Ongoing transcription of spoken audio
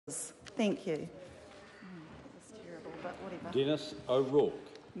Thank you. That's terrible, but whatever. Denis O'Rourke.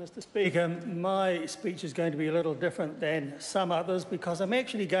 Mr Speaker, my speech is going to be a little different than some others because I'm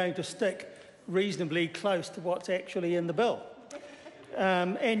actually going to stick reasonably close to what's actually in the bill.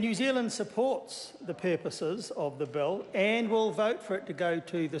 And New Zealand supports the purposes of the bill and will vote for it to go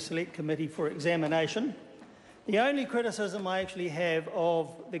to the Select Committee for examination. The only criticism I actually have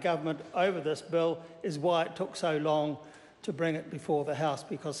of the government over this bill is why it took so long to bring it before the House,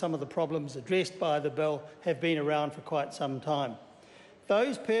 because some of the problems addressed by the bill have been around for quite some time.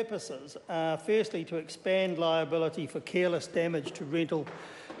 Those purposes are firstly to expand liability for careless damage to rental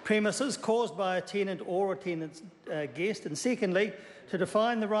premises caused by a tenant or a tenant's guest, and secondly to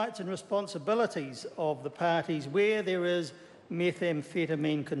define the rights and responsibilities of the parties where there is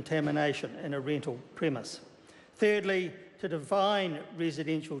methamphetamine contamination in a rental premise. Thirdly, to define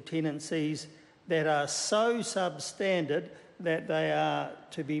residential tenancies that are so substandard that they are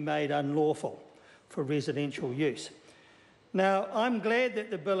to be made unlawful for residential use. Now, I'm glad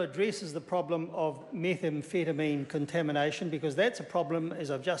that the bill addresses the problem of methamphetamine contamination, because that's a problem, as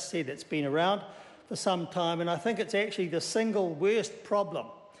I've just said, that's been around for some time, and I think it's actually the single worst problem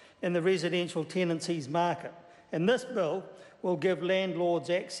in the residential tenancies market. And this bill will give landlords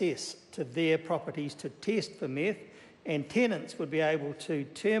access to their properties to test for meth, and tenants would be able to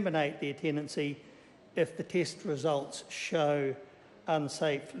terminate their tenancy if the test results show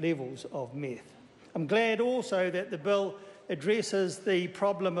unsafe levels of meth. I'm glad also that the bill addresses the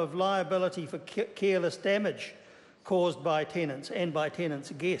problem of liability for careless damage caused by tenants and by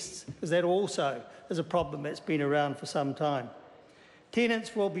tenants' guests, because that also is a problem that's been around for some time.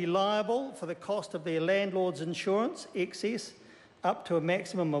 Tenants will be liable for the cost of their landlord's insurance excess up to a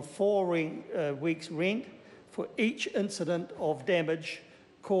maximum of 4 weeks' rent for each incident of damage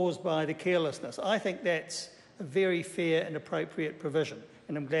caused by the carelessness. I think that's a very fair and appropriate provision,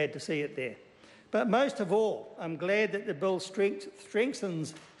 and I'm glad to see it there. But most of all, I'm glad that the bill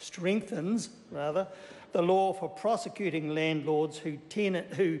strengthens the law for prosecuting landlords who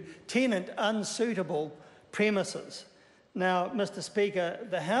tenant unsuitable premises. Now, Mr Speaker,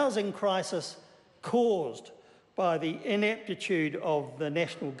 the housing crisis caused by the ineptitude of the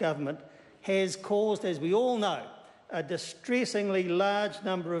national government has caused, as we all know, a distressingly large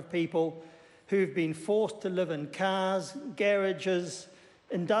number of people who've been forced to live in cars, garages,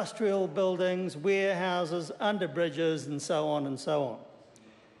 industrial buildings, warehouses, under bridges, and so on and so on.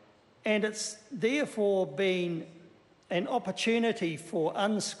 And it's therefore been an opportunity for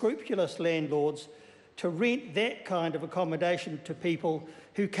unscrupulous landlords to rent that kind of accommodation to people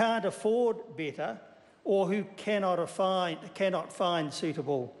who can't afford better or who cannot find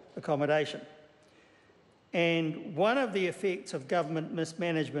suitable accommodation. And one of the effects of government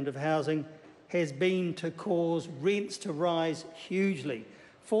mismanagement of housing has been to cause rents to rise hugely,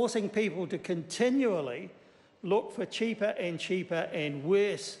 forcing people to continually look for cheaper and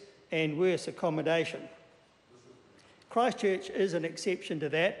worse accommodation. Christchurch is an exception to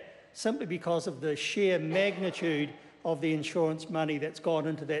that, simply because of the sheer magnitude of the insurance money that's gone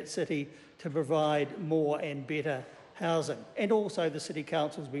into that city to provide more and better housing. And also the City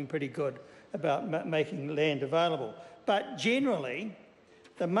Council's been pretty good about making land available. But generally,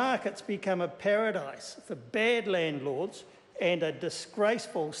 the market's become a paradise for bad landlords and a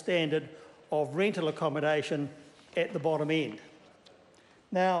disgraceful standard of rental accommodation at the bottom end.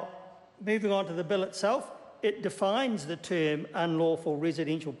 Now, moving on to the bill itself, it defines the term unlawful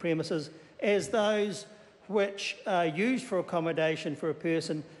residential premises as those which are used for accommodation for a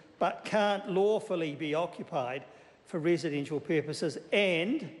person but can't lawfully be occupied for residential purposes,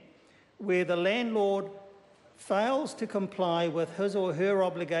 and where the landlord fails to comply with his or her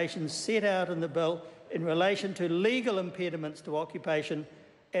obligations set out in the bill in relation to legal impediments to occupation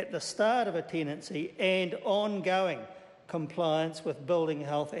at the start of a tenancy and ongoing compliance with building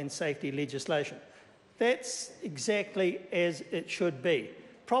health and safety legislation. That's exactly as it should be.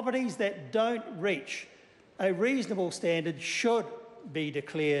 Properties that don't reach a reasonable standard should be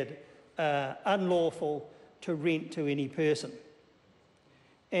declared unlawful to rent to any person.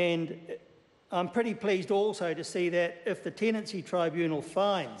 And I'm pretty pleased also to see that if the Tenancy Tribunal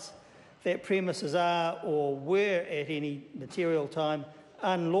finds that premises are or were at any material time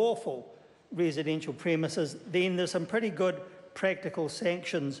unlawful residential premises, then there's some pretty good practical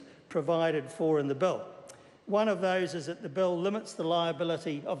sanctions provided for in the bill. One of those is that the bill limits the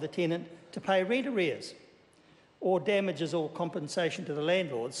liability of the tenant to pay rent arrears or damages or compensation to the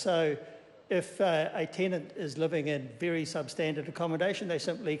landlord. So if a tenant is living in very substandard accommodation, they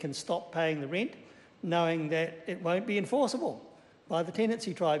simply can stop paying the rent, knowing that it won't be enforceable by the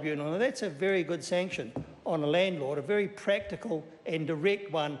Tenancy Tribunal. And that's a very good sanction on a landlord, a very practical and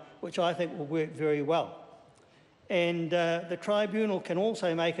direct one, which I think will work very well. And the tribunal can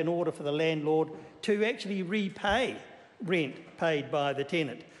also make an order for the landlord to actually repay rent paid by the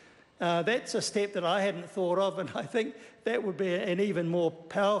tenant. That's a step that I hadn't thought of, and I think that would be an even more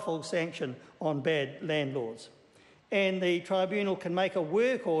powerful sanction on bad landlords. And the tribunal can make a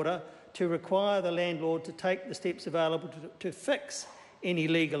work order to require the landlord to take the steps available to fix any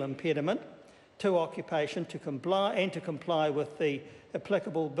legal impediment to occupation to comply with the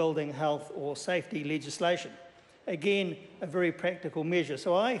applicable building health or safety legislation. Again, a very practical measure.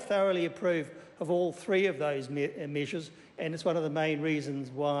 So I thoroughly approve of all three of those measures, and it's one of the main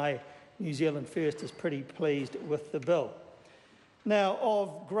reasons why New Zealand First is pretty pleased with the bill. Now,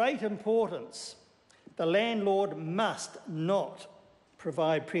 of great importance, the landlord must not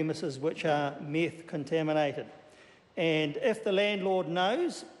provide premises which are meth contaminated. And if the landlord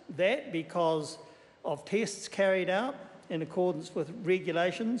knows that because of tests carried out in accordance with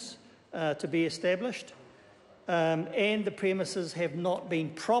regulations to be established, and the premises have not been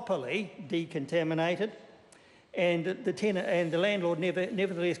properly decontaminated, and the tenant and the landlord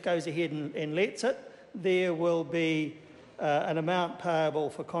nevertheless goes ahead and lets it, there will be an amount payable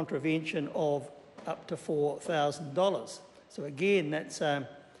for contravention of up to $4,000. So again, that's a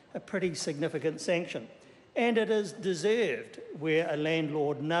pretty significant sanction. And it is deserved where a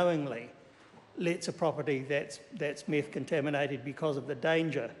landlord knowingly lets a property that's meth contaminated because of the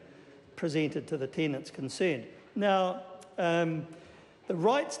danger presented to the tenants concerned. Now, the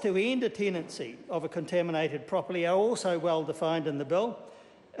rights to end a tenancy of a contaminated property are also well defined in the bill.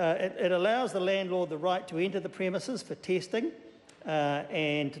 It allows the landlord the right to enter the premises for testing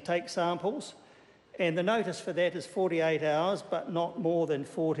and to take samples, and the notice for that is 48 hours but not more than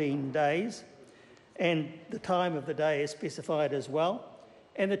 14 days, and the time of the day is specified as well.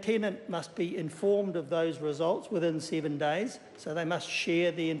 And the tenant must be informed of those results within 7 days, so they must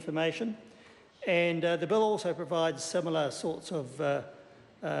share the information. And the bill also provides similar sorts of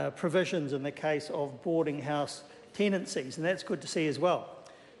provisions in the case of boarding house tenancies, and that's good to see as well.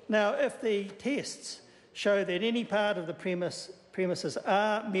 Now, if the tests show that any part of the premises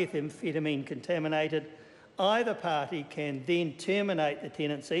are methamphetamine contaminated, either party can then terminate the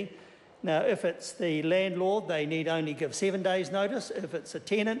tenancy. Now, if it's the landlord, they need only give 7 days' notice. If it's a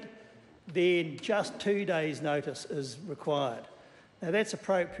tenant, then just 2 days' notice is required. Now, that's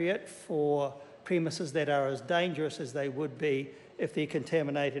appropriate for premises that are as dangerous as they would be if they're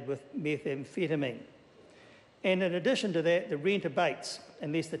contaminated with methamphetamine. And in addition to that, the rent abates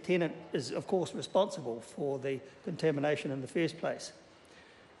unless the tenant is, of course, responsible for the contamination in the first place.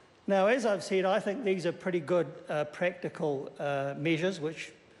 Now, as I've said, I think these are pretty good practical measures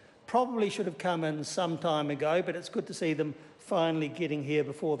which probably should have come in some time ago, but it's good to see them finally getting here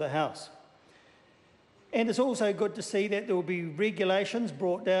before the House. And it's also good to see that there will be regulations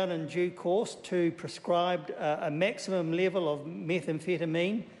brought down in due course to prescribe a maximum level of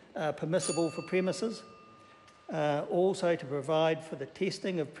methamphetamine permissible for premises, also to provide for the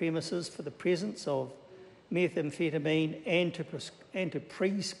testing of premises for the presence of methamphetamine and to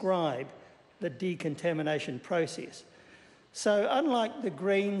prescribe the decontamination process. So unlike the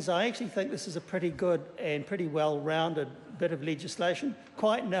Greens, I actually think this is a pretty good and pretty well-rounded bit of legislation,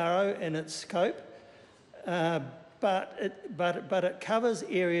 quite narrow in its scope, but it covers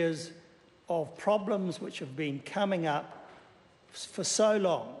areas of problems which have been coming up for so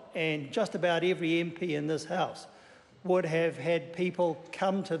long, and just about every MP in this House would have had people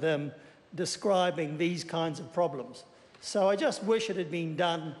come to them describing these kinds of problems. So I just wish it had been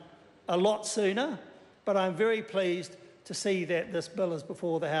done a lot sooner, but I'm very pleased to see that this bill is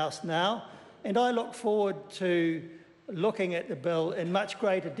before the House now, and I look forward to looking at the bill in much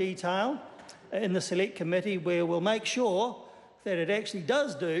greater detail in the Select Committee, where we'll make sure that it actually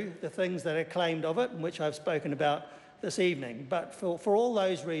does do the things that are claimed of it, and which I've spoken about this evening. But for all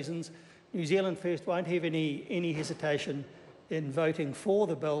those reasons, New Zealand First won't have any hesitation in voting for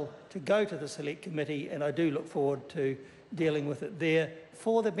the bill to go to the Select Committee, and I do look forward to dealing with it there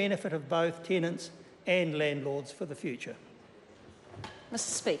for the benefit of both tenants and landlords for the future. Mr.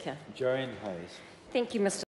 Speaker. Joanne Hayes. Thank you, Mr.